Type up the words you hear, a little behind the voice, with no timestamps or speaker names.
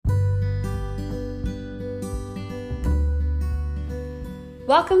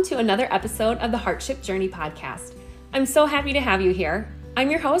Welcome to another episode of the Heartship Journey podcast. I'm so happy to have you here. I'm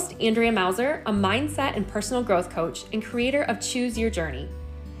your host, Andrea Mauser, a mindset and personal growth coach and creator of Choose Your Journey.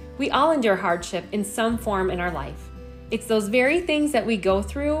 We all endure hardship in some form in our life. It's those very things that we go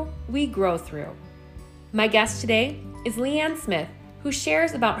through, we grow through. My guest today is Leanne Smith, who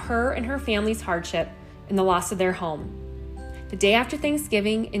shares about her and her family's hardship and the loss of their home. The day after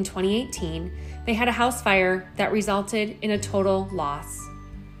Thanksgiving in 2018, they had a house fire that resulted in a total loss.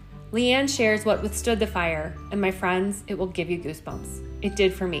 Leanne shares what withstood the fire, and my friends, it will give you goosebumps. It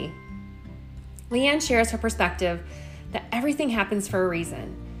did for me. Leanne shares her perspective that everything happens for a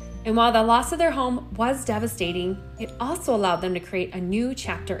reason, and while the loss of their home was devastating, it also allowed them to create a new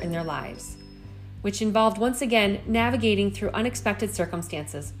chapter in their lives, which involved once again navigating through unexpected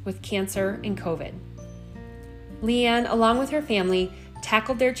circumstances with cancer and COVID. Leanne, along with her family,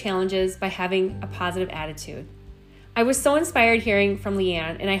 tackled their challenges by having a positive attitude. I was so inspired hearing from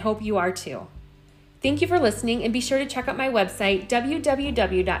Leanne, and I hope you are too. Thank you for listening, and be sure to check out my website,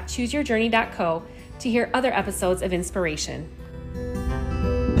 www.chooseyourjourney.co, to hear other episodes of inspiration.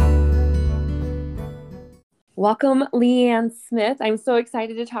 Welcome, Leanne Smith. I'm so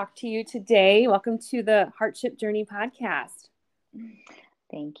excited to talk to you today. Welcome to the Heartship Journey podcast.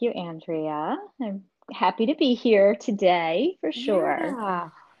 Thank you, Andrea. I'm happy to be here today for sure. Yeah.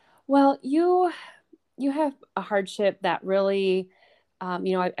 Well, you have a hardship that really,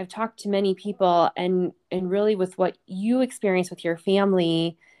 I've talked to many people and really with what you experienced with your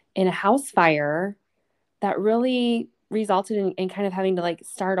family in a house fire that really resulted in kind of having to like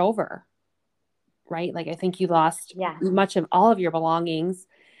start over, right? Like I think you lost much of all of your belongings.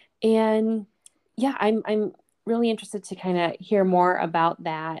 And yeah, I'm really interested to kind of hear more about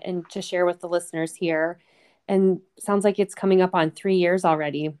that and to share with the listeners here. And sounds like it's coming up on 3 years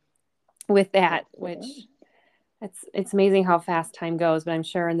already with that, which it's amazing how fast time goes, but I'm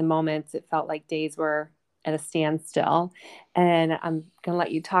sure in the moments it felt like days were at a standstill. And I'm going to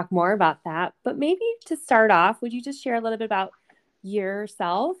let you talk more about that. But maybe to start off, would you just share a little bit about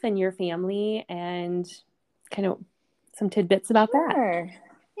yourself and your family and kind of some tidbits about that?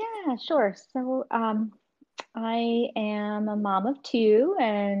 Yeah, sure. So I am a mom of two,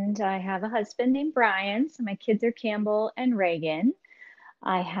 and I have a husband named Brian. So my kids are Campbell and Reagan.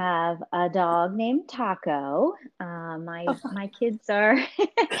 I have a dog named Taco. My kids are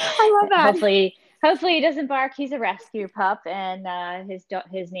I love that. Hopefully he doesn't bark. He's a rescue pup, and his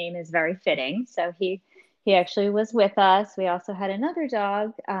name is very fitting. So he actually was with us. We also had another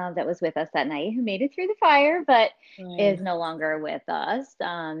dog that was with us that night who made it through the fire, but is no longer with us.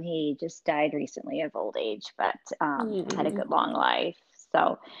 He just died recently of old age, but had a good long life.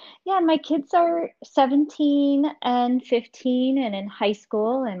 So, yeah, my kids are 17 and 15 and in high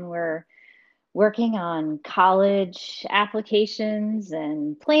school, and we're working on college applications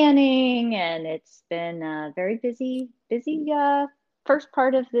and planning, and it's been a very busy first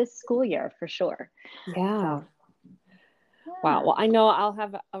part of this school year for sure. Yeah. So, Wow. Well, I know I'll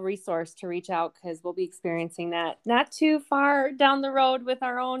have a resource to reach out because we'll be experiencing that not too far down the road with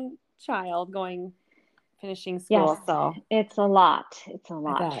our own child finishing school. Yes, So it's a lot. It's a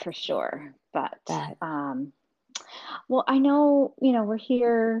lot for sure. But well, I know, we're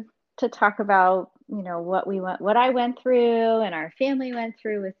here to talk about, what I went through and our family went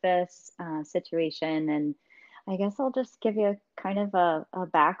through with this situation. And I guess I'll just give you kind of a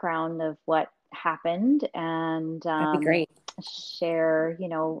background of what happened and that'd be great. share,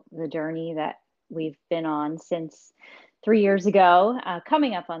 the journey that we've been on since 3 years ago,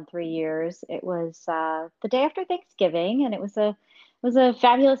 coming up on 3 years. It was the day after Thanksgiving, and it was a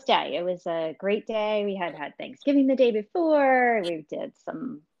fabulous day. It was a great day. We had Thanksgiving the day before. We did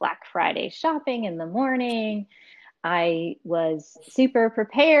some Black Friday shopping in the morning. I was super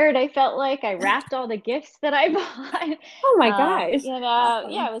prepared. I felt like I wrapped all the gifts that I bought. Oh my gosh.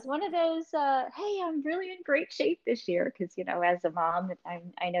 Yeah, it was one of those, hey, I'm really in great shape this year. Because, as a mom,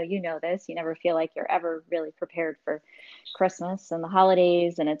 I know you know this, you never feel like you're ever really prepared for Christmas and the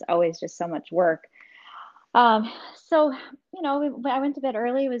holidays, and it's always just so much work. So, I went to bed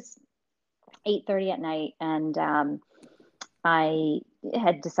early. It was 8:30 at night, and I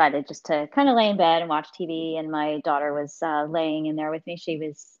had decided just to kind of lay in bed and watch TV, and my daughter was laying in there with me. She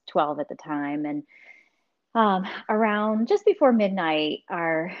was 12 at the time, and around just before midnight,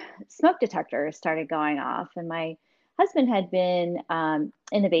 our smoke detector started going off, and my husband had been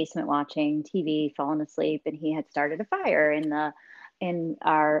in the basement watching TV, fallen asleep, and he had started a fire in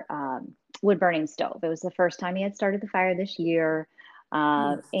our wood burning stove. It was the first time he had started the fire this year.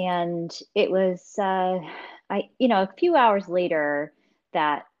 And it was, a few hours later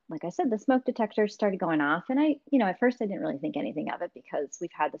that like I said, the smoke detectors started going off. And at first I didn't really think anything of it because we've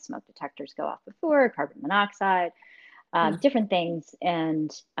had the smoke detectors go off before, carbon monoxide, Yeah. different things.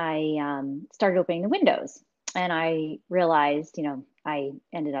 And I started opening the windows, and I realized, I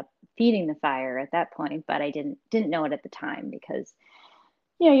ended up feeding the fire at that point, but I didn't know it at the time because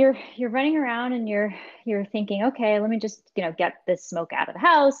you're running around and you're thinking, okay, let me just get this smoke out of the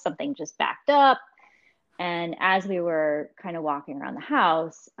house. Something just backed up. And as we were kind of walking around the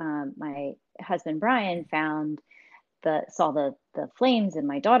house, my husband Brian saw the flames in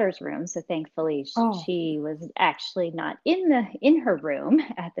my daughter's room. So thankfully, Oh, she was actually not in her room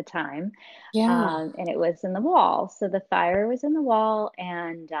at the time, yeah. and it was in the wall. So the fire was in the wall,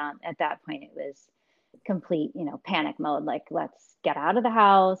 and at that point, it was complete, panic mode. Like, let's get out of the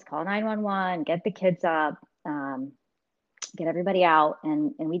house, call 911, get the kids up, get everybody out,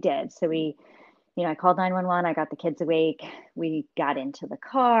 and we did. So I called 911. I got the kids awake. We got into the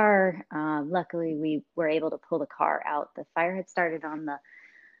car. Luckily, we were able to pull the car out. The fire had started on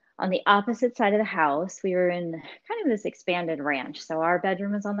the opposite side of the house. We were in kind of this expanded ranch. So our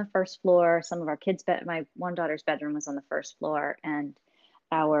bedroom was on the first floor. Some of our my one daughter's bedroom was on the first floor, and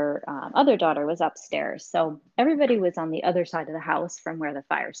our other daughter was upstairs. So everybody was on the other side of the house from where the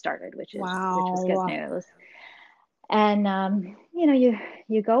fire started, which was good Wow. news. And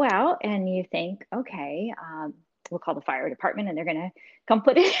you go out and you think, okay, we'll call the fire department and they're gonna come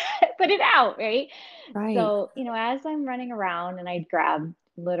put it put it out, right? Right. So as I'm running around, and I grabbed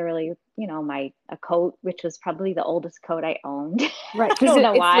literally, my a coat, which was probably the oldest coat I owned. Right. I Because don't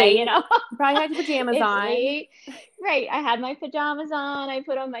know it's why, late. You probably had your pajamas it's on. late, right? I had my pajamas on. I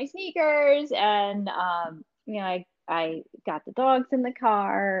put on my sneakers, and I got the dogs in the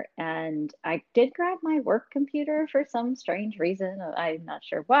car, and I did grab my work computer for some strange reason. I'm not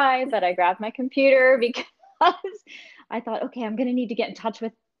sure why, but I grabbed my computer because I thought, okay, I'm going to need to get in touch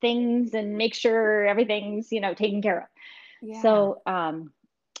with things and make sure everything's, taken care of. Yeah. So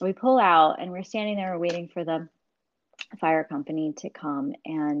we pull out, and we're standing there waiting for the fire company to come.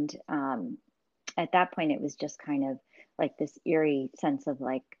 And at that point, it was just kind of like this eerie sense of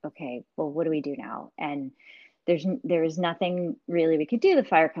like, okay, well, what do we do now? And there was nothing really we could do. The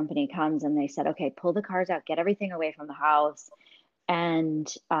fire company comes and they said, okay, pull the cars out, get everything away from the house.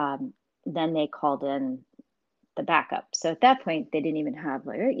 And then they called in the backup. So at that point, they didn't even have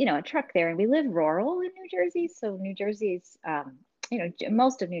like, a truck there. And we live rural in New Jersey. So New Jersey's,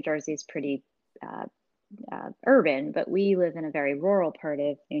 most of New Jersey is pretty urban, but we live in a very rural part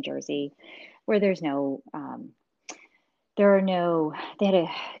of New Jersey where they had to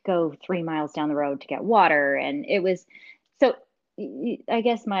go 3 miles down the road to get water. And it was, so I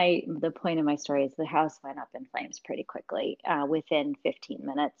guess the point of my story is the house went up in flames pretty quickly. Within 15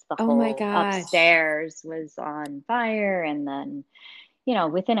 minutes, the Oh my whole gosh. upstairs was on fire. And then,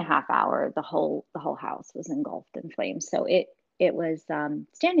 within a half hour, the whole house was engulfed in flames. So it was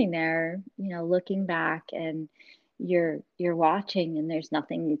standing there, looking back, and you're watching, and there's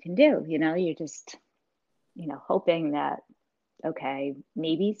nothing you can do. You're just, hoping that, okay,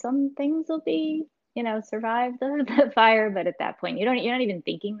 maybe some things will be, survive the fire. But at that point, you're not even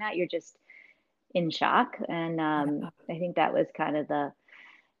thinking that. You're just in shock. And Yeah. I think that was kind of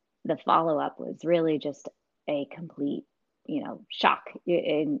the follow up, was really just a complete, shock.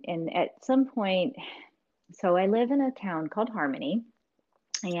 And at some point, so I live in a town called Harmony,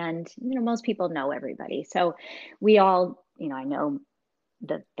 and most people know everybody. So we all, I know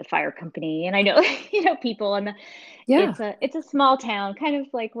the fire company, and I know people, and Yeah. it's a small town, kind of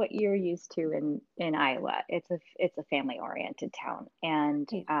like what you're used to in Iowa. It's a family oriented town. And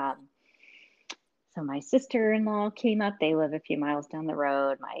Right. so my sister-in-law came up. They live a few miles down the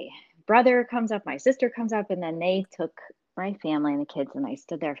road. My brother comes up, my sister comes up, and then they took my family and the kids, and I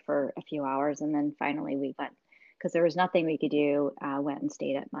stood there for a few hours. And then finally we went, because there was nothing we could do, went and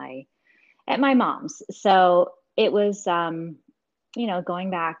stayed at my mom's. So it was going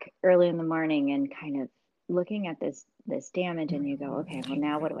back early in the morning and kind of looking at this damage, and you go, okay, well,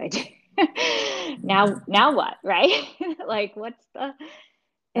 now what do I do? Now what, right? Like, what's the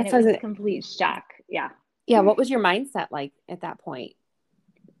and That it was sounds, complete shock. Yeah. yeah. What was your mindset like at that point?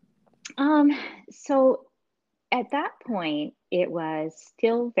 Um, so at that point, it was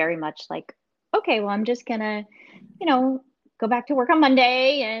still very much like, okay, well, I'm just gonna, you know, go back to work on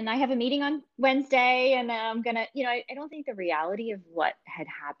Monday, and I have a meeting on Wednesday, and I'm gonna, I don't think the reality of what had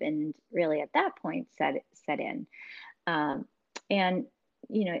happened really at that point set in. Um, and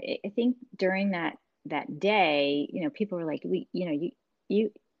I think during that day, people were like,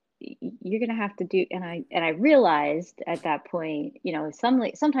 you you're gonna have to do, and I realized at that point,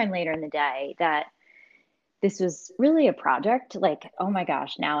 sometime later in the day, that this was really a project. Like, oh my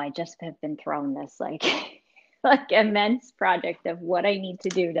gosh, now I just have been thrown this like like immense project of what I need to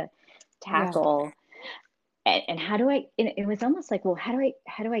do to Yeah. tackle. And how do I, it was almost like, well, how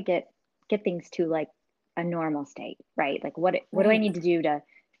do I get things to like a normal state, right? Like what do I Right. need to do to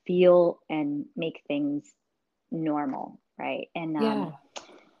feel and make things normal, right? And Yeah.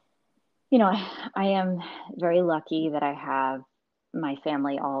 you know, I am very lucky that I have my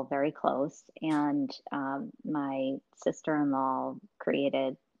family all very close, and my sister-in-law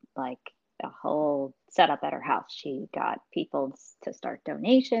created like a whole setup at her house. She got people to start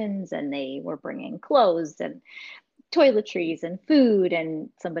donations, and they were bringing clothes and toiletries and food, and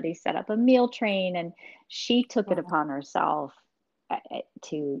somebody set up a meal train, and she took it Wow. upon herself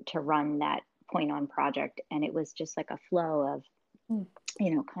to run that point on project, and it was just like a flow of Mm.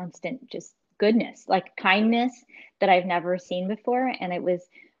 constant just goodness, like kindness that I've never seen before. And it was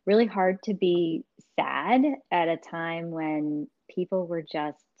really hard to be sad at a time when people were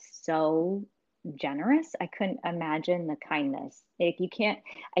just so generous. I couldn't imagine the kindness. Like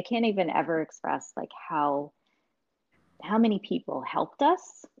I can't even ever express like how many people helped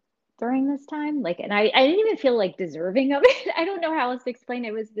us during this time. Like, and I didn't even feel like deserving of it. I don't know how else to explain it.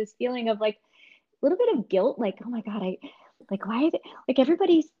 It was this feeling of like a little bit of guilt, like, oh my God, I like, why, like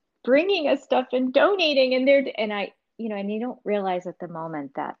everybody's bringing us stuff and donating and and you don't realize at the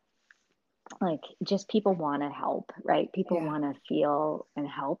moment that like just people want to help, right? People Yeah. want to feel and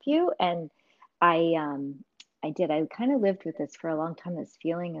help you. And I, um, I kind of lived with this for a long time, this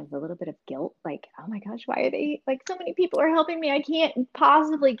feeling of a little bit of guilt, like, oh my gosh, why are they like so many people are helping me? I can't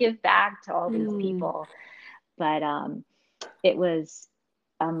possibly give back to all these Mm. people. But it was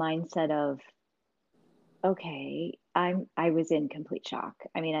a mindset of, okay, I was in complete shock.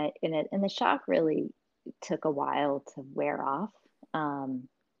 I mean, and the shock really took a while to wear off. Um,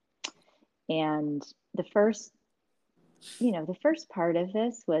 and the first, the first part of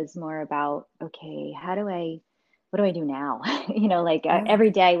this was more about, okay, what do I do now? Like Yeah. every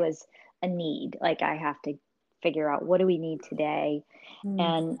day was a need. Like I have to figure out what do we need today. Mm.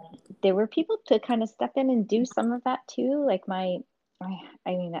 And there were people to kind of step in and do some of that too. Like I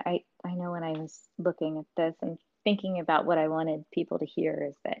know when I was looking at this and thinking about what I wanted people to hear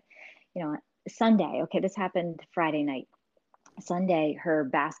is that, you know, Sunday, okay, this happened Friday night. Sunday,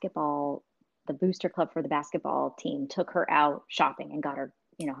 the booster club for the basketball team took her out shopping and got her,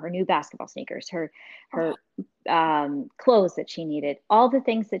 her new basketball sneakers, her clothes that she needed, all the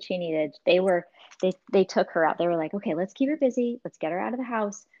things that she needed. They took her out. They were like, okay, let's keep her busy. Let's get her out of the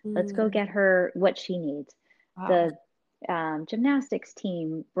house. Let's go Mm. get her what she needs. Wow. The gymnastics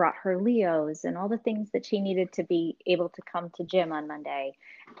team brought her Leos and all the things that she needed to be able to come to gym on Monday.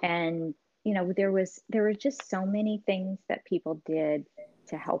 And there were just so many things that people did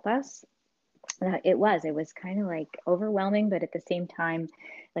to help us. It was kind of like overwhelming, but at the same time,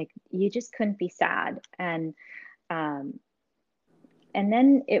 like you just couldn't be sad. Um, and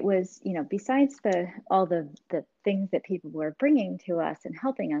then it was, besides all the things that people were bringing to us and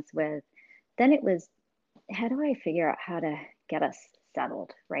helping us with, then it was, how do I figure out how to get us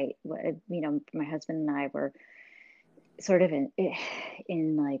settled, right? My husband and I were sort of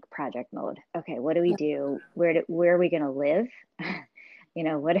in like project mode. Okay, what do we Yeah. do? Where are we going to live?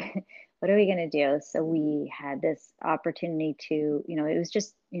 What are we going to do? So we had this opportunity to, it was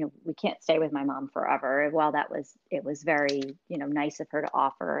just, we can't stay with my mom forever. While it was very, nice of her to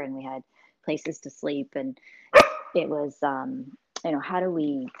offer, and we had places to sleep, and it was, how do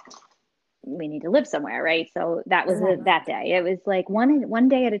we need to live somewhere, right? So that was Yeah. that day. It was like one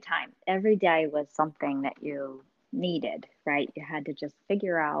day at a time. Every day was something that you needed, right? You had to just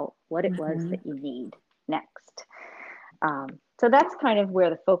figure out what it was Mhm. that you need next. So that's kind of where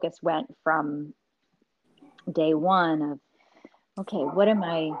the focus went from day one of, okay, what do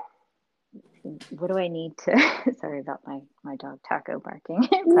I need to, sorry about my dog Taco barking,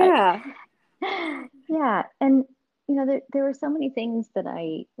 but Yeah. yeah. And, there were so many things that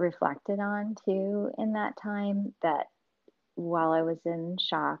I reflected on too in that time that while I was in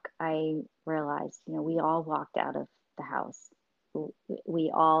shock, I realized, we all walked out of the house.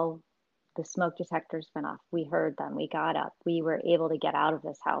 We all, the smoke detectors went off. We heard them. We got up. We were able to get out of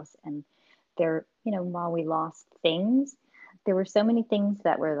this house. And there, while we lost things, there were so many things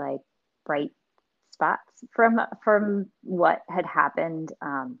that were like bright spots from what had happened.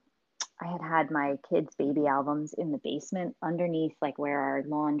 I had my kids' baby albums in the basement underneath, like where our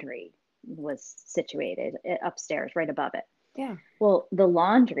laundry was situated, upstairs, right above it. Yeah. Well, the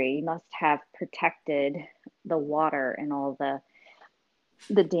laundry must have protected the water and all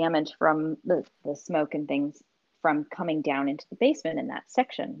the damage from the smoke and things. from coming down into the basement in that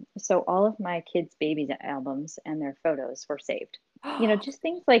section. So all of my kids' baby albums and their photos were saved. Just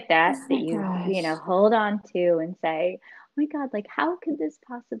things like that Oh that my gosh. hold on to and say, oh my God, like how could this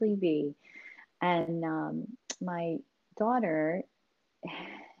possibly be? And my daughter,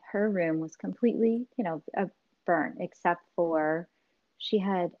 her room was completely, burnt except for she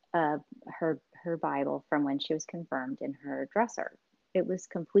had her Bible from when she was confirmed in her dresser. It was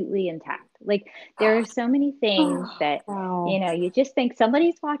completely intact. Like there are so many things Oh, that, wow. you just think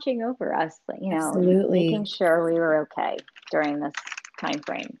somebody's watching over us, and making Absolutely. sure we were okay during this time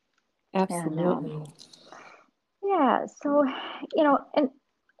frame. And Absolutely. yeah, so and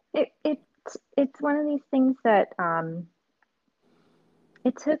it's one of these things that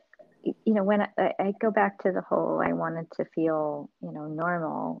it took, when I go back to the whole, I wanted to feel,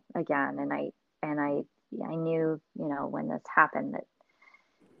 normal again. And I knew, when this happened that,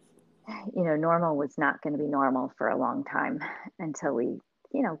 normal was not going to be normal for a long time until we,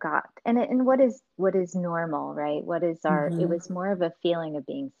 got, and what is normal, right? It Mm-hmm. was more of a feeling of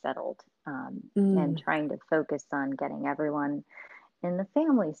being settled, and Mm. trying to focus on getting everyone in the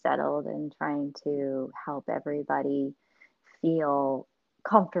family settled and trying to help everybody feel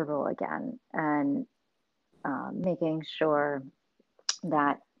comfortable again, and making sure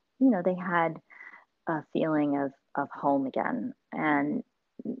that they had a feeling of home again. And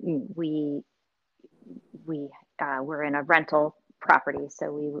we we were in a rental property,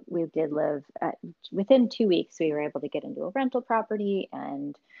 so we did live within 2 weeks we were able to get into a rental property.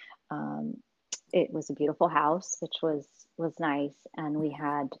 And um, it was a beautiful house, which was nice. And we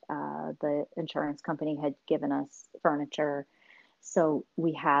had the insurance company had given us furniture, so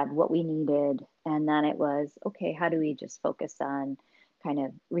we had what we needed. And then it was okay, how do we just focus on kind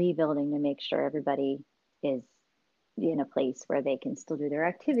of rebuilding to make sure everybody is in a place where they can still do their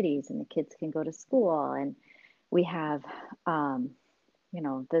activities and the kids can go to school, and we have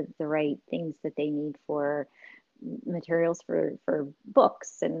the right things that they need for materials for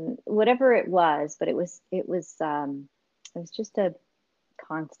books and whatever it was. But it was just a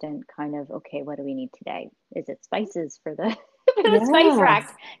constant kind of, okay, what do we need today? Is it spices for the for the spice rack?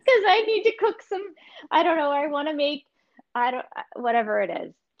 Yes. Because I need to cook some, I don't know, I want to make, I don't, whatever it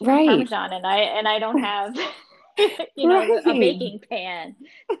is, chicken Right. parmesan, and I don't have a Right. baking pan,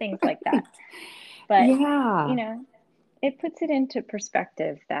 things like that. But you Yeah. know it puts it into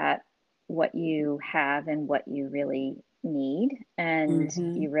perspective that what you have and what you really need, and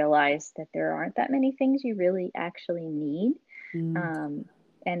Mm-hmm. you realize that there aren't that many things you really actually need, Mm. um,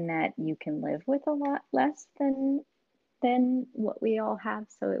 and that you can live with a lot less than what we all have.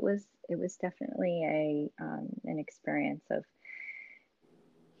 So it was definitely a an experience of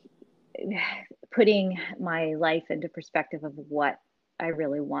putting my life into perspective of what I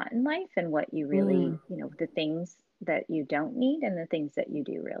really want in life, and what you really, Mm. the things that you don't need and the things that you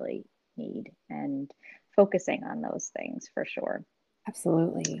do really need, and focusing on those things for sure.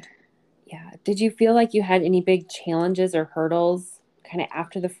 Absolutely. Yeah. Did you feel like you had any big challenges or hurdles kind of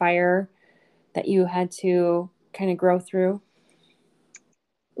after the fire that you had to kind of grow through?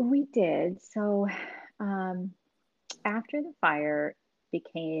 We did. So um, after the fire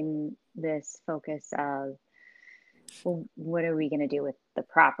became this focus of, well, what are we going to do with the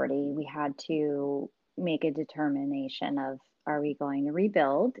property? We had to make a determination of, are we going to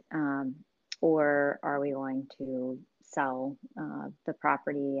rebuild, or are we going to sell the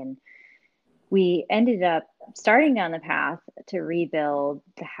property? And we ended up starting down the path to rebuild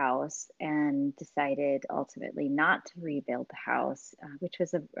the house, and decided ultimately not to rebuild the house, which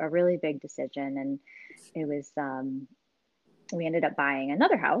was a really big decision. And it was we ended up buying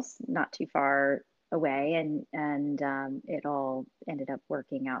another house not too far away, and it all ended up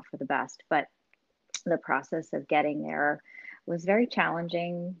working out for the best. But the process of getting there was very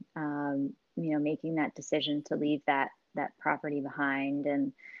challenging. Making that decision to leave that property behind,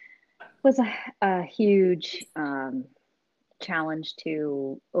 and was a huge challenge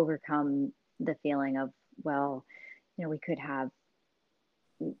to overcome the feeling of, well, we could have,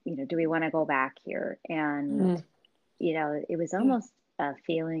 do we want to go back here? And Mm. it was Yeah. almost a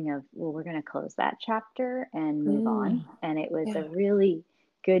feeling of, well, we're going to close that chapter and move on. Mm. And it was a Yeah. really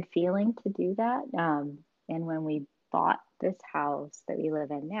good feeling to do that. And when we bought this house that we live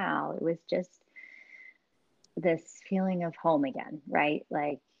in now, it was just this feeling of home again, right?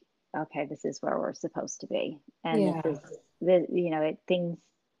 Like, okay, this is where we're supposed to be. And this Yeah. is things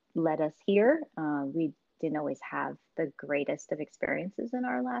led us here. We didn't always have the greatest of experiences in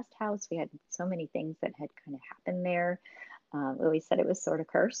our last house. We had so many things that had kind of happened there. We always said it was sort of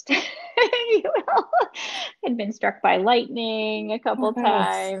cursed. Had been struck by lightning a Oh couple gosh.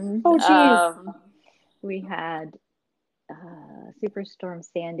 times. Oh geez. We had Superstorm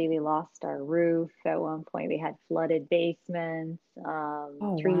Sandy. We lost our roof at one point. We had flooded basements,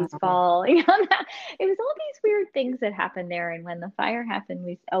 Oh, trees wow. falling. It was all these weird things that happened there. And when the fire happened,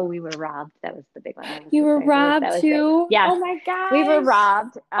 we were robbed. That was the big one. I was You to were say roof. robbed That was it. too? Yes, Oh my we were gosh.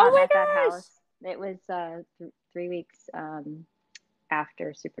 robbed Oh my at that gosh. house. It was 3 weeks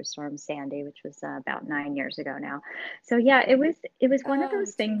after Superstorm Sandy, which was about 9 years ago now. So yeah, it was one of Oh,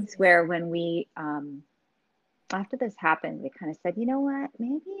 those things Jesus. where when we after this happened, we kind of said, you know what,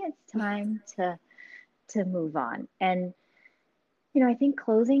 maybe it's time to move on. And I think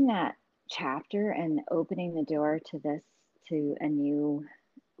closing that chapter and opening the door to a new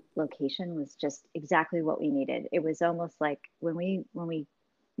location was just exactly what we needed. It was almost like when we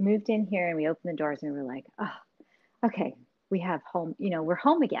moved in here and we opened the doors and we were like, oh, okay, we have home, we're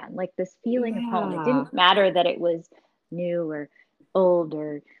home again. Like this feeling of home. It Yeah. didn't matter that it was new or old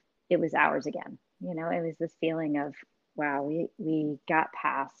or it was ours again. It was this feeling of, wow, we got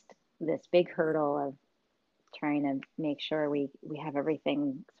past this big hurdle of trying to make sure we have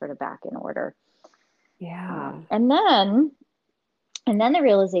everything sort of back in order. Yeah. And then the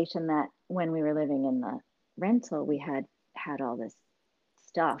realization that when we were living in the rental, we had all this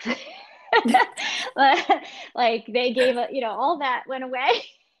stuff. Like they gave all that went away.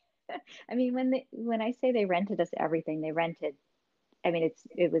 I mean, when I say they rented us everything, they rented. I mean,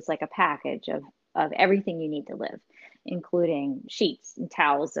 it was like a package of everything you need to live, including sheets and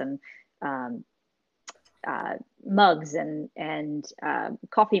towels and um, mugs and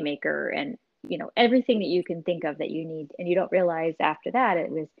coffee maker and everything that you can think of that you need. And you don't realize after that it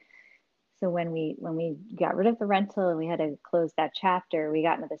was. So when we got rid of the rental and we had to close that chapter, we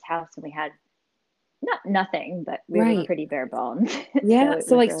got into this house and we had nothing, but we were Right. pretty bare bones. So Yeah. it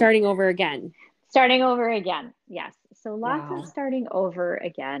So was like really starting over again. starting over again. Yes. So lots of Wow. starting over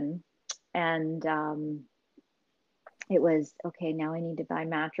again. And it was okay, now I need to buy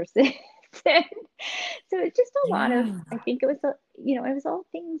mattresses. So it's just a lot of, Yeah. I think it was all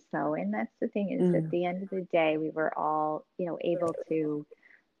things though. And that's the thing is at Mm. the end of the day, we were all, able to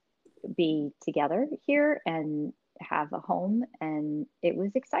be together here and have a home, and it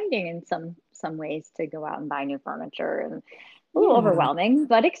was exciting in some ways to go out and buy new furniture and a little Yeah. overwhelming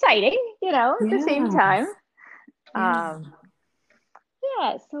but exciting, at the same time. Yes. um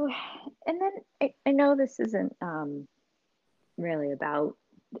Yeah. yeah, so and then I know this isn't really about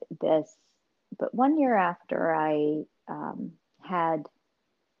this, but one year after I had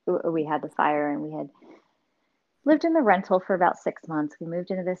we had the fire and we had lived in the rental for about 6 months. We moved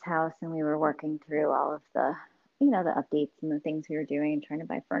into this house and we were working through all of the updates and the things we were doing and trying to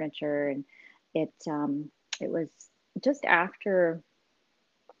buy furniture. And it was just after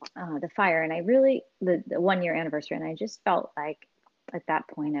the fire, and I really the 1 year anniversary, and I just felt like at that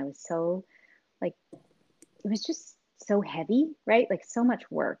point I was so like it was just so heavy, right? Like so much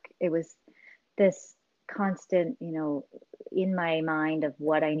work. It was this constant, in my mind of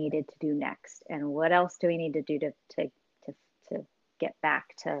what I needed to do next and what else do we need to do to to get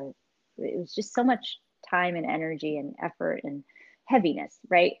back to. It was just so much time and energy and effort and heaviness,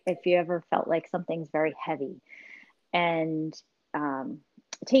 right? If you ever felt like something's very heavy and um,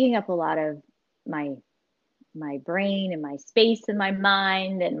 taking up a lot of my brain and my space and my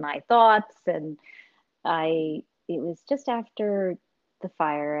mind and my thoughts. And it was just after the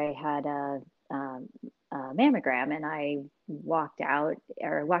fire, I had a mammogram, and I walked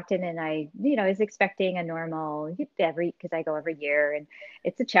in, and I was expecting a normal because I go every year, and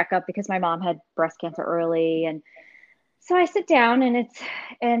it's a checkup because my mom had breast cancer early. And so I sit down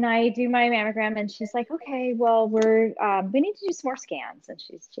and I do my mammogram, and she's like, okay, well, we need to do some more scans. And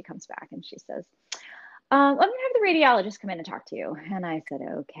she comes back and she says, I'm gonna have the radiologist come in and talk to you. And I said,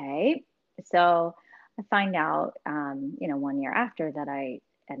 okay. So I find out, 1 year after that I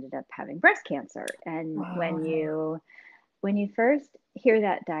ended up having breast cancer. And when Wow. you first hear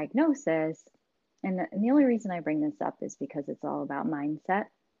that diagnosis, and the only reason I bring this up is because it's all about mindset,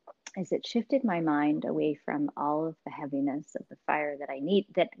 is it shifted my mind away from all of the heaviness of the fire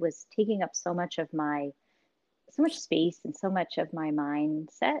that was taking up so much space and so much of my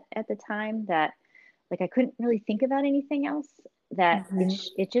mindset at the time that like I couldn't really think about anything else, that Mhm.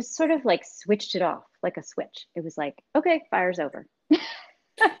 it just sort of like switched it off like a switch. It was like, okay, fire's over.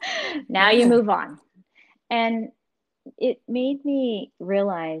 Now you Yeah. move on. And it made me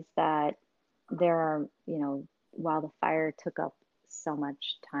realize that there are, while the fire took up so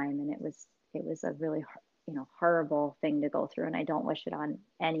much time, and it was a really horrible thing to go through, and I don't wish it on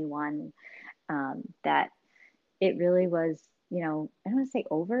anyone, that it really was, I don't want to say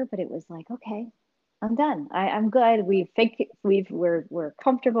over, but it was like, okay, I'm done. I'm good. We're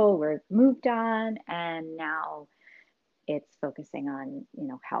comfortable. We're moved on, and now it's focusing on,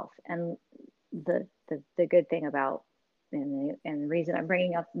 health. And the good thing about, and the reason I'm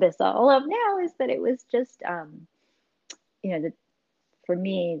bringing up this all up now is that it was just, you know, the, for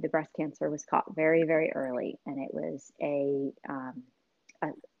me, the breast cancer was caught very, very early, and it was a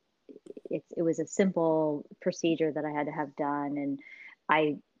it was a simple procedure that I had to have done, and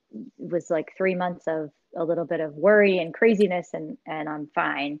I was like 3 months of a little bit of worry and craziness, and I'm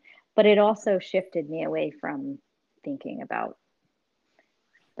fine. But it also shifted me away from thinking about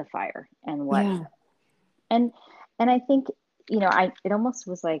the fire and what, Yeah. and I think, I it almost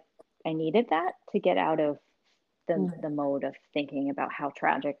was like I needed that to get out of the mode of thinking about how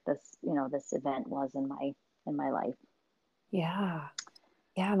tragic this event was in my life. Yeah.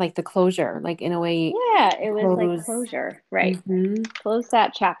 Yeah. Like the closure, like in a way, Yeah, it was like close. closure, right? Hmm. Close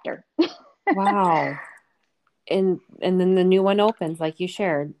that chapter. Wow. And then the new one opens, like you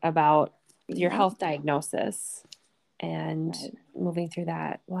shared about your Yep. health diagnosis and Right. moving through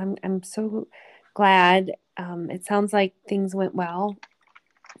that. Well, I'm so glad. It sounds like things went well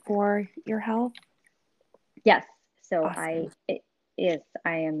for your health. Yes. So Awesome. yes,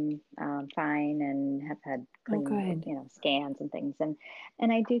 I am fine and have had Oh, clean, good. scans and things, and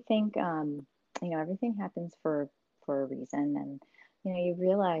I do think, everything happens for a reason, and you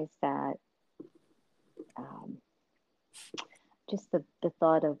realize that, um, just the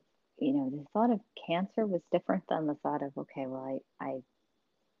thought of, the thought of cancer was different than the thought of, okay, well, I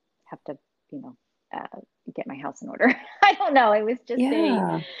have to, you know, get my house in order. I don't know. It was just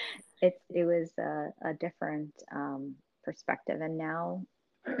Yeah. it was a different perspective. And now,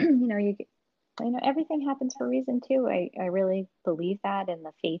 everything happens for a reason too. I really believe that, in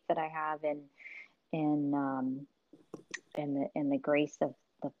the faith that I have in in the grace of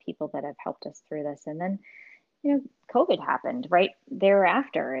the people that have helped us through this. And then, COVID happened right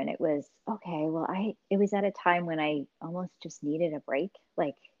thereafter, and it was okay. Well, it was at a time when I almost just needed a break,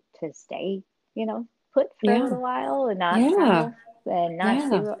 like to stay, put for a Yeah. little while and not Yeah. travel and not Yeah.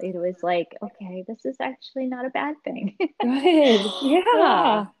 do. It was like, okay, this is actually not a bad thing. Good. Yeah.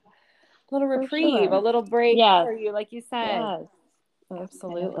 Yeah, A little for reprieve, a sure. little break Yes, for you, like you said. yes. It was kind of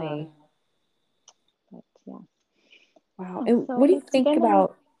Absolutely. but yeah. Wow. Yeah. And So what do you it's think been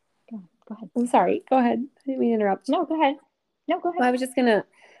about? go ahead. I'm sorry. Go ahead. I didn't mean to interrupt. No, go ahead. No, go ahead. Well, I was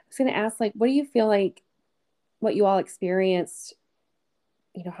gonna ask, like, what do you feel like what you all experienced,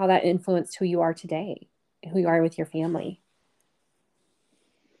 how that influenced who you are today and who you are with your family?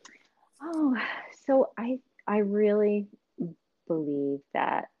 Oh, so I really believe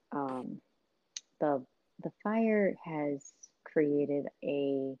that, the the fire has created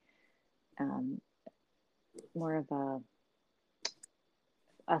a, um, more of a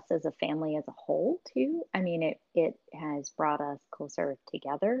us as a family as a whole too. I mean, it has brought us closer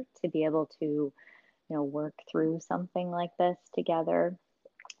together to be able to, work through something like this together,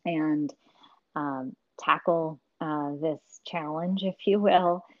 and tackle this challenge, if you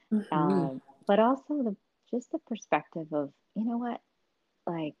will. Hmm. Um, but also just the perspective of, what,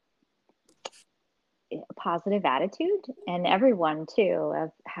 like, a positive attitude, and everyone too,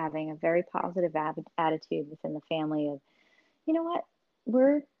 of having a very positive attitude within the family of, what,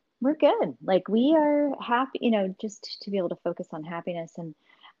 we're we're good, like we are happy, just to be able to focus on happiness. And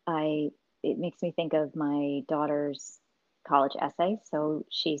I it makes me think of my daughter's college essay. So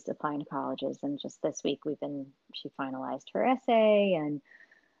she's applying to colleges, and just this week she finalized her essay, and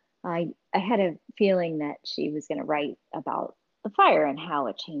I had a feeling that she was going to write about the fire and how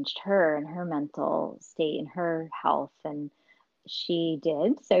it changed her and her mental state and her health, and she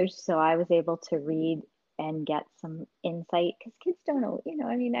did. So I was able to read and get some insight, because kids don't know,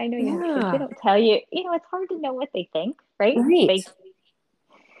 I mean, I know you have kids, they Yeah. don't tell you, it's hard to know what they think, right? Right.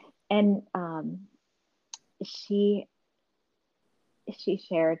 And she she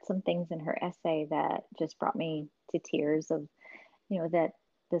shared some things in her essay that just brought me to tears of, that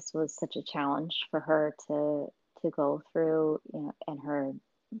this was such a challenge for her to go through, and her,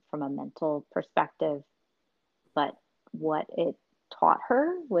 from a mental perspective. But what it taught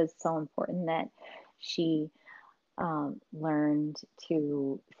her was so important, that she, learned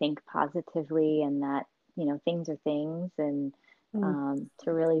to think positively, and that, things are things, and Mm.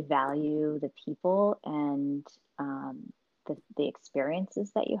 to really value the people, and, the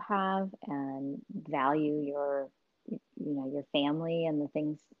experiences that you have, and value your family, and the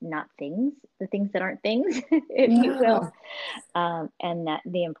things, not things, the things that aren't things, if you will. Yeah. And that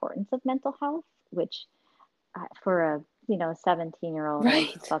the importance of mental health, which, for a 17-year-old, I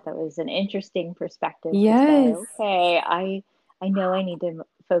just Right. thought that was an interesting perspective to say, Yes. okay, I know I need to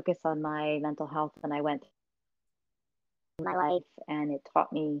focus on my mental health, and I went through my life, and it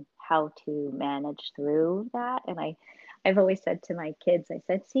taught me how to manage through that. And I've always said to my kids, I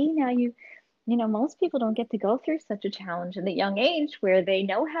said, see, now you know, most people don't get to go through such a challenge in a young age where they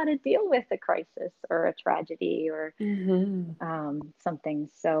know how to deal with a crisis or a tragedy or Mm-hmm. something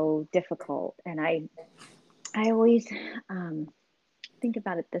so difficult. And I always think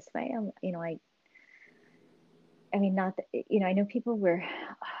about it this way. You know, I mean, not that, you know, I know people where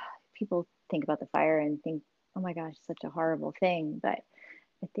people think about the fire and think, oh my gosh, such a horrible thing. But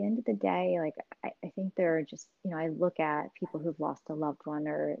at the end of the day, like, I think there are just, you know, I look at people who've lost a loved one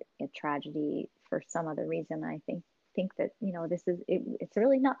or a tragedy for some other reason. I think that, you know, it's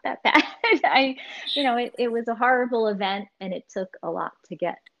really not that bad. You know, it was a horrible event and it took a lot to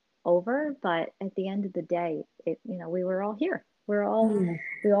get over. But at the end of the day, you know, we were all here. We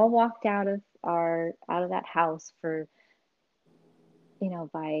all walked out of that house for, you know,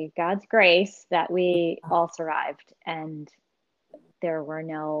 by God's grace that we all survived. And there were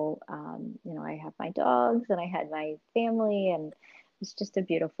no, you know, I have my dogs and I had my family, and it's just a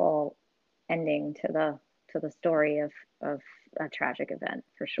beautiful ending to the story of a tragic event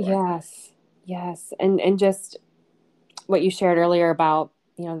for sure. Yes. Yes. And just what you shared earlier about,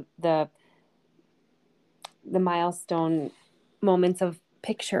 you know, the milestone moments of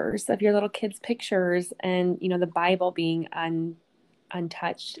pictures of your little kids' pictures and, you know, the Bible being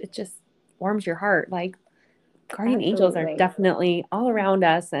untouched. It just warms your heart. Like guardian angels are Absolutely. definitely all around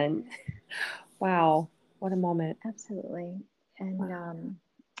us. And wow, what a moment. Absolutely. And Wow.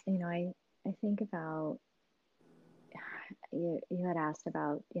 you know, I think about you had asked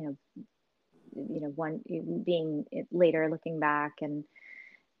about, you know, one being later looking back, and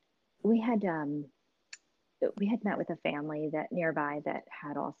we had um we had met with a family that nearby that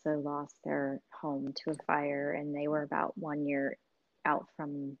had also lost their home to a fire, and they were about 1 year out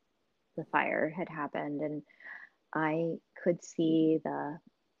from the fire had happened. And I could see the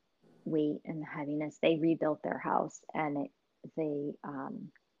weight and the heaviness. They rebuilt their house, and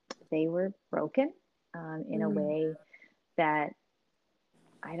they were broken in a Mm. way that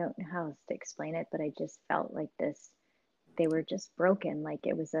I don't know how else to explain it, but I just felt like this. They were just broken. Like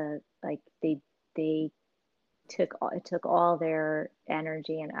it was a like they it took all their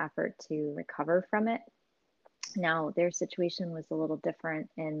energy and effort to recover from it. Now their situation was a little different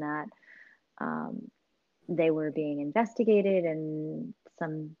in that um, they were being investigated, and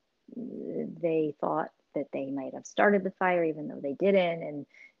some they thought that they might have started the fire even though they didn't, and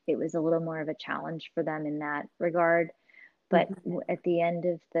it was a little more of a challenge for them in that regard. But Mhm. at the end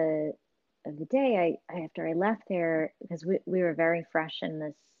of the day, after I left there, because we were very fresh in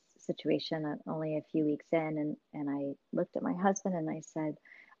this situation, only a few weeks in, and I looked at my husband and I said,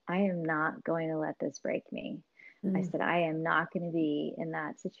 I am not going to let this break me. I Mm. said, I am not going to be in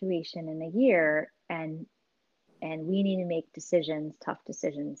that situation in a year, and we need to make decisions, tough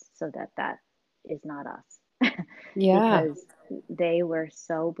decisions, so that that is not us, Yeah. because they were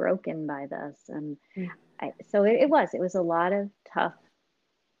so broken by this. And Mm. so it was a lot of tough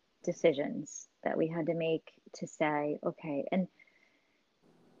decisions that we had to make to say, okay, and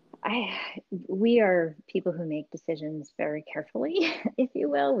I we are people who make decisions very carefully, if you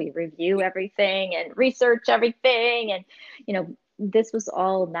will. We review everything and research everything, and you know, this was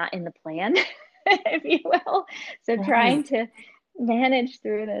all not in the plan, if you will. So trying Right. to manage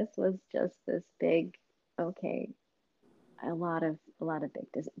through this was just this big, okay, a lot of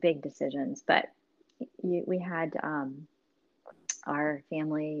big decisions. But we had our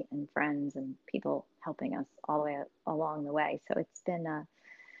family and friends and people helping us all the way along the way. So it's been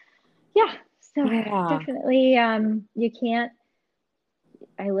yeah, so Yeah. definitely you can't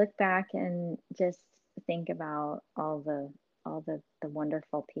I look back and just think about the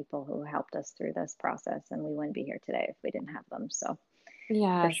wonderful people who helped us through this process, and we wouldn't be here today if we didn't have them. So for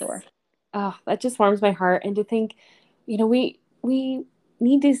Yes. sure. Oh, that just warms my heart. And to think, you know, we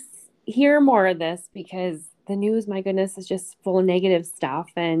need to hear more of this because the news, my goodness, is just full of negative stuff.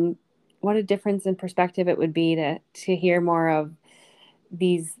 And what a difference in perspective it would be to hear more of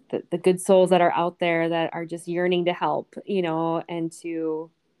the good souls that are out there that are just yearning to help, you know, and to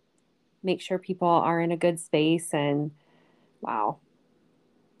make sure people are in a good space. And wow.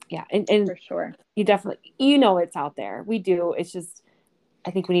 Yeah. And For sure. you definitely, you know, it's out there. We do. It's just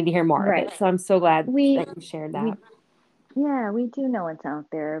I think we need to hear more of it. Right. So I'm so glad We that you shared that. we Yeah, we do know it's out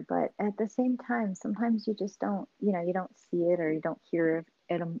there, but at the same time, sometimes you just don't, you know, you don't see it or you don't hear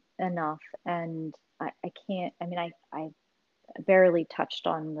it enough. And I can't, I mean, I barely touched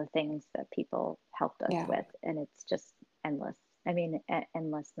on the things that people helped us Yeah. with, and it's just endless. I mean,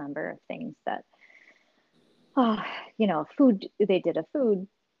 endless number of things that, uh, you know, food, they did a food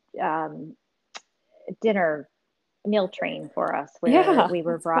um, dinner meal train for us where Yeah, we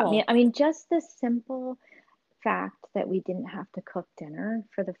were that's brought cool. me. I mean, just the simple fact that we didn't have to cook dinner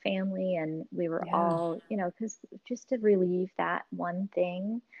for the family and we were Yeah. all, because just to relieve that one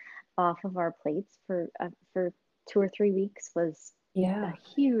thing off of our plates for 2 or 3 weeks was a Yeah.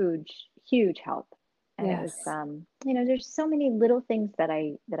 huge, huge help. And it was, Yes. there's so many little things that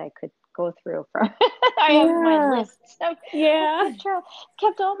I could go through from. I have my Yeah. lists. I've Yeah.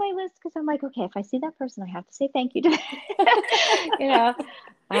 kept all my lists because I'm like, okay, if I see that person, I have to say thank you to them. you know.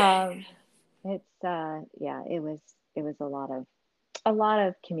 Um, it's yeah, it was a lot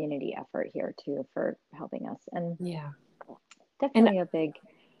of community effort here too for helping us, and Yeah. And definitely a big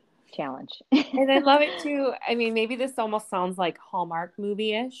challenge. I love it too. I mean, maybe this almost sounds like Hallmark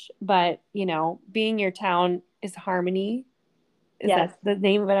movie-ish, but being your town is Harmony. Is Yes. that the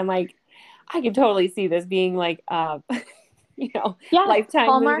name of it? I'm like, I could totally see this being like Yes, Lifetime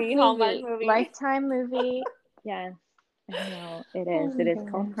Hallmark movie, Hallmark movie, movie. Lifetime movie. Yes, I know it Oh is. It my is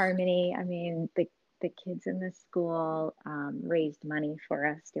called gosh. Harmony. I mean, the kids in the school raised money for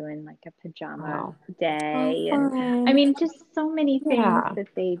us doing like a pajama Wow. How day, and I fun. mean, just so many things Yeah. that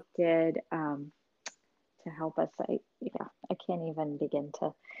they did to help us. I can't even begin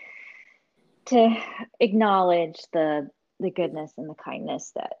to acknowledge the goodness and the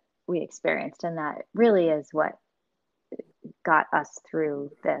kindness that we experienced, and that really is what got us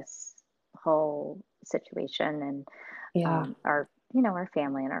through this whole situation, and Yeah. our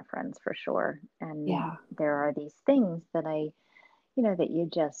family and our friends for sure. And Yeah. there are these things that you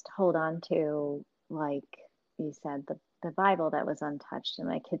just hold on to, like you said, the Bible that was untouched, and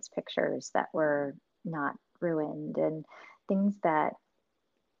my kids' pictures that were not ruined, and things that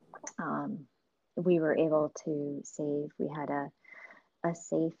um, we were able to save. We had a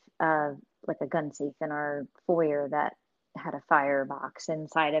safe, like a gun safe in our foyer that had a firebox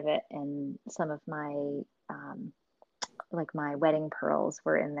inside of it, and some of um, my wedding pearls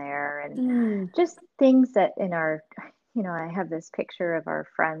were in there, and Mm. just things that I have this picture of our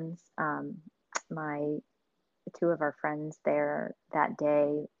friends, my two of our friends there that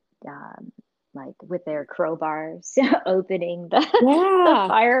day, um, like with their crowbars opening the Yeah.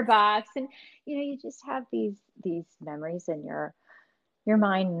 firebox, and you just have these memories in your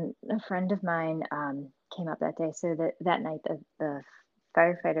mind. A friend of mine came up that day, so that night the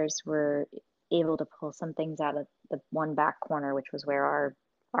firefighters were able to pull some things out of the one back corner, which was where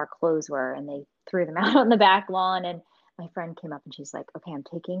our clothes were, and they threw them out on the back lawn. And my friend came up and she's like, "Okay, I'm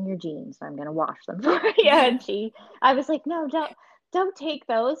taking your jeans. I'm gonna wash them for you." And I was like, "No, don't take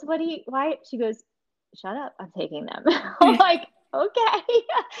those. What do you? Why?" She goes, "Shut up. I'm taking them." I'm like, "Okay."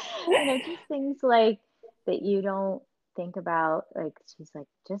 Just things like that you don't think about. Like she's like,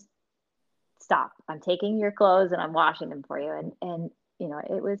 "Just stop. I'm taking your clothes and I'm washing them for you." And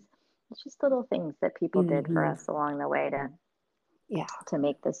it's just little things that people did for Hmm. us along the way to Yeah.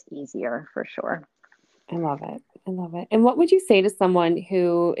 make this easier for sure. I love it. I love it. And what would you say to someone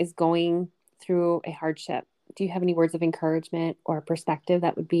who is going through a hardship? Do you have any words of encouragement or perspective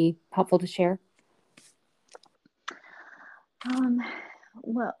that would be helpful to share? Um,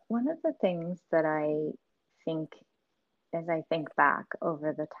 well, one of the things that I think as I think back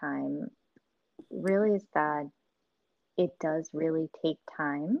over the time really is that it does really take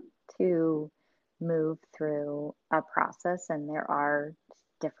time to move through a process, and there are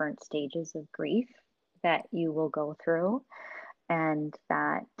different stages of grief that you will go through, and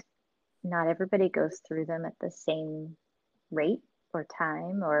that not everybody goes through them at the same rate or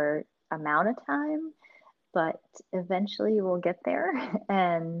time or amount of time, but eventually you will get there.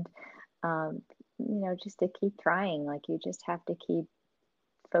 And um, just to keep trying, like you just have to keep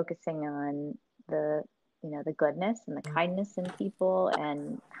focusing on the goodness and the kindness in people,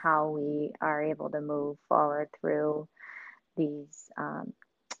 and how we are able to move forward through these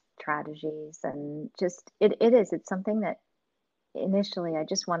tragedies. And just it's something that initially I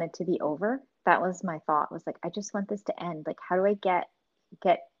just wanted to be over. That was my thought, was like, I just want this to end. Like, how do I get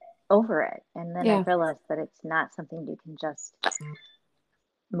over it? And then I Yeah. realized that it's not something you can just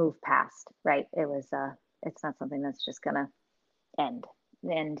move past, right? It's not something that's just gonna end.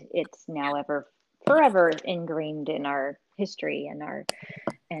 And it's now ever forever ingrained in our history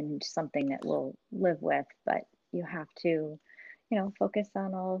and something that we'll live with. But you have to, focus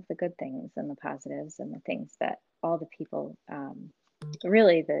on all of the good things and the positives and the things that all the people,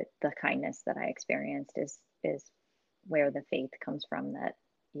 really the kindness that I experienced is where the faith comes from, that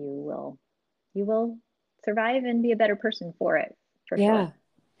you will survive and be a better person for it, for sure. Yeah.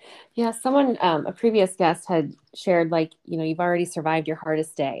 Yeah. Someone, a previous guest had shared, like, you've already survived your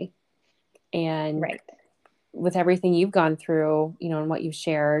hardest day. And Right. with everything you've gone through, and what you've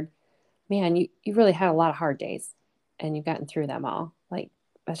shared, man, you really had a lot of hard days and you've gotten through them all. Like,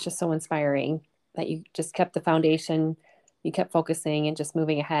 that's just so inspiring that you just kept the foundation, you kept focusing and just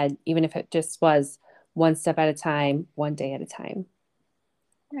moving ahead, even if it just was one step at a time, one day at a time.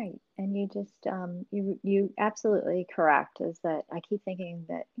 Right. And you just you absolutely correct is that I keep thinking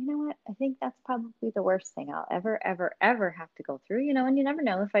that, you know what, I think that's probably the worst thing I'll ever have to go through, and you never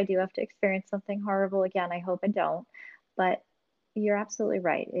know if I do have to experience something horrible again. I hope I don't. But you're absolutely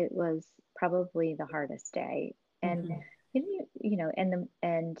right. It was probably the hardest day. And Mm-hmm.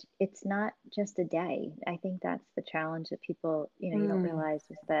 and it's not just a day. I think that's the challenge that people, you don't Mm-hmm. realize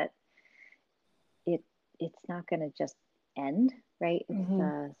is that it it's not going to just end, right? It's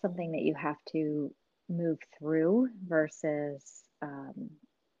Mm-hmm. something that you have to move through versus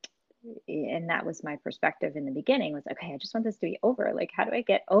and that was my perspective in the beginning was, okay, I just want this to be over. Like, how do I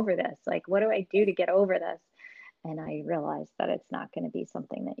get over this? Like, what do I do to get over this? And I realized that it's not going to be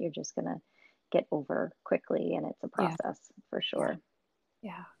something that you're just going to get over quickly, and it's a Yeah. process for Yeah. sure.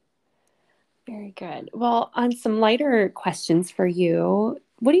 Yeah. Very good. Well, on some lighter questions for you,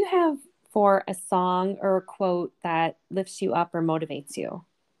 what do you have for a song or a quote that lifts you up or motivates you?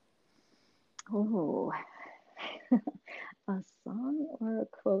 Oh, a song or a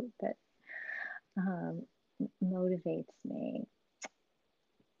quote that um, motivates me.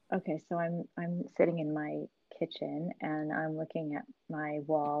 Okay, so I'm sitting in my kitchen and I'm looking at my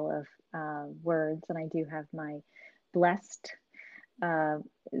wall of words, and I do have my blessed uh,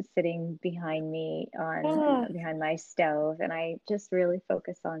 sitting behind me on Ah, behind my stove, and I just really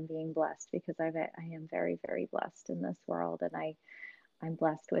focus on being blessed because I am very, very blessed in this world, and I'm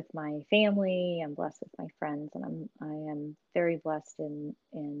blessed with my family, I'm blessed with my friends, and I am very blessed in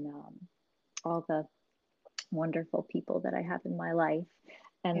all the wonderful people that I have in my life,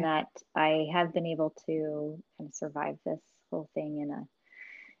 and yeah. that I have been able to kind of survive this whole thing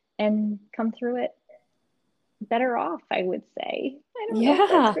and come through it better off, I would say. I don't know if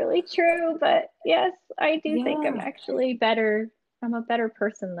that's Yeah. really true, but yes, I do think I'm Yeah. actually better. I'm a better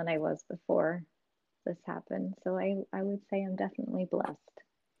person than I was before this happened. So I would say I'm definitely blessed.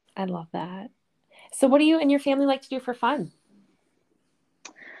 I love that. So, what do you and your family like to do for fun?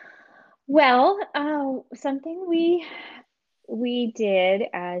 Well, something we did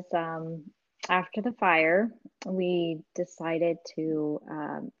as after the fire, we decided to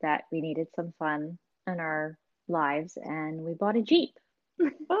that we needed some fun in our lives, and we bought a Jeep.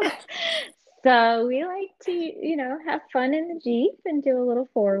 Oh, So we like to, have fun in the Jeep and do a little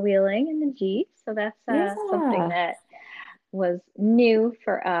four-wheeling in the Jeep. So that's something yeah. that was new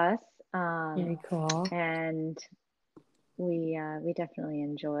for us. Um, Very cool. and we definitely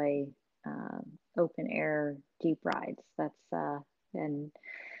enjoy open air Jeep rides. And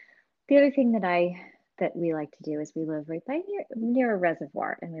the other thing that we like to do is we live right by near a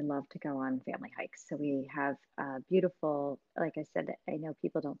reservoir, and we love to go on family hikes. So we have beautiful, like I said, I know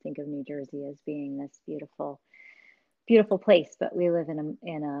people don't think of New Jersey as being this beautiful place, but we live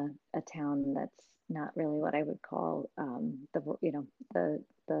in a town that's not really what I would call the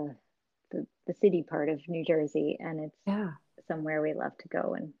the city part of New Jersey, and it's Yeah. somewhere we love to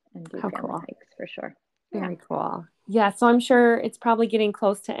go and do How family cool. hikes for sure. Yeah. Very cool. Yeah. So, I'm sure it's probably getting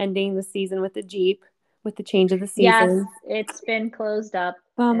close to ending the season with the Jeep, with the change of the Yes, season. it's been closed up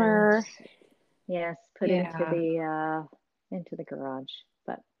and Bummer. yes, put Yeah. into the garage.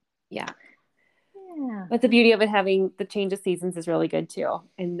 But Yeah. yeah. But the beauty of it having the change of seasons is really good too.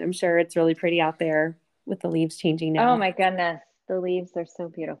 And I'm sure it's really pretty out there with the leaves changing Oh now. my goodness. The leaves are so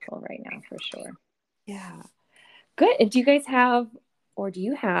beautiful right now for sure. Yeah. Good. And do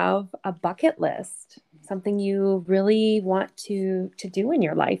you have a bucket list? Something you really want to do in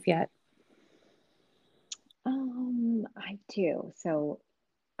your life yet? I do. So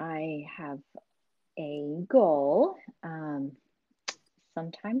I have a goal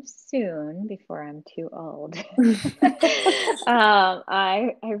sometime soon before I'm too old.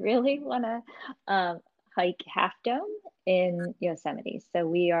 I really want to hike Half Dome in Yosemite. So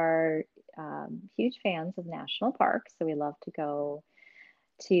we are huge fans of national parks. So we love to go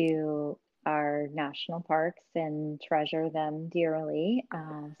to our national parks and treasure them dearly.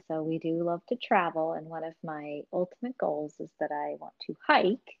 So we do love to travel, and one of my ultimate goals is that I want to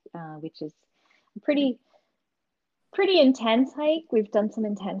hike, which is a pretty intense hike. We've done some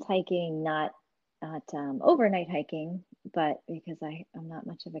intense hiking, not overnight hiking, but because I'm not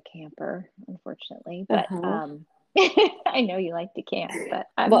much of a camper, unfortunately. But Uh-huh. I know you like to camp, but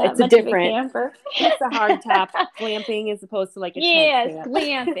I'm Well, not it's a much of a different, camper. it's a hard top glamping as opposed to like a tent Yes, camp.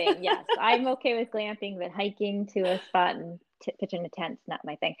 glamping. Yes, I'm okay with glamping, but hiking to a spot and pitching a tent's not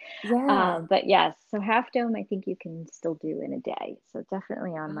my thing. Yeah. But yes, so Half Dome, I think you can still do in a day. So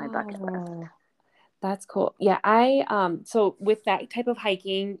definitely on my bucket list. Oh, that's cool. Yeah, so with that type of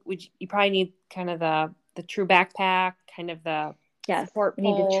hiking, you probably need kind of the true backpack, kind of the Yes, support you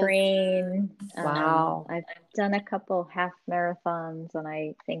need to poles. train. Wow. I've done a couple half marathons, and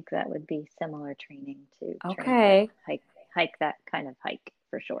I think that would be similar training to train to Okay. hike that kind of hike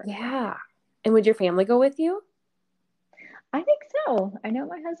for sure. Yeah. And would your family go with you? I think so. I know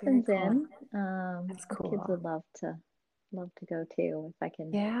my Very husband's cool. in. That's The kids cool. would love to go too if I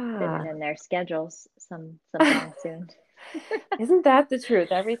can fit it Yeah. in their schedules sometime soon. Isn't that the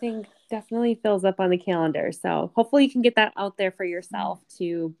truth? Everything definitely fills up on the calendar. So hopefully you can get that out there for yourself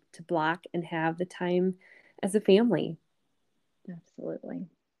to block and have the time as a family. Absolutely.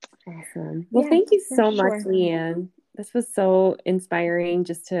 Awesome. Well, Yes, thank you for so much, sure. Leanne. This was so inspiring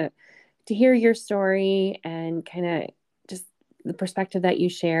just to hear your story and kind of just the perspective that you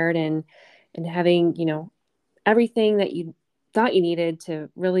shared and having, everything that you thought you needed to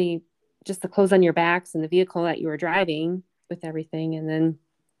really just the clothes on your backs and the vehicle that you were driving with everything and then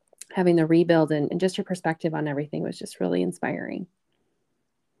having the rebuild and just your perspective on everything was just really inspiring.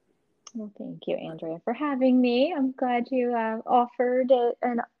 Well, thank you, Andrea, for having me. I'm glad you offered it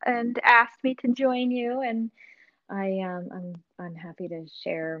and asked me to join you. And I'm happy to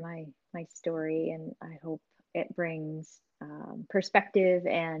share my story, and I hope it brings perspective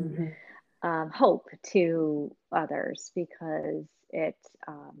and Mhm. hope to others because it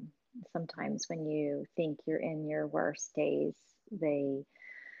sometimes when you think you're in your worst days, they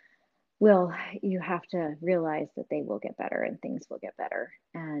will you have to realize that they will get better and things will get better.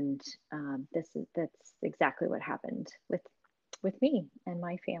 And that's exactly what happened with me and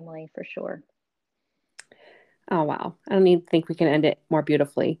my family for sure. Oh, wow. I don't even think we can end it more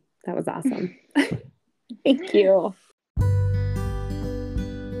beautifully. That was awesome. Thank you.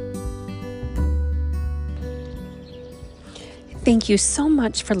 Thank you so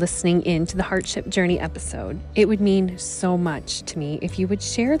much for listening in to the Heartship Journey episode. It would mean so much to me if you would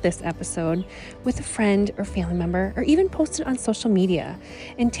share this episode with a friend or family member, or even post it on social media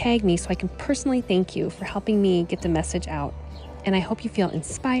and tag me so I can personally thank you for helping me get the message out. And I hope you feel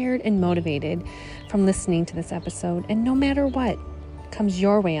inspired and motivated from listening to this episode. And no matter what comes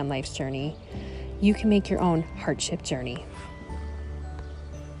your way on life's journey, you can make your own heartship journey.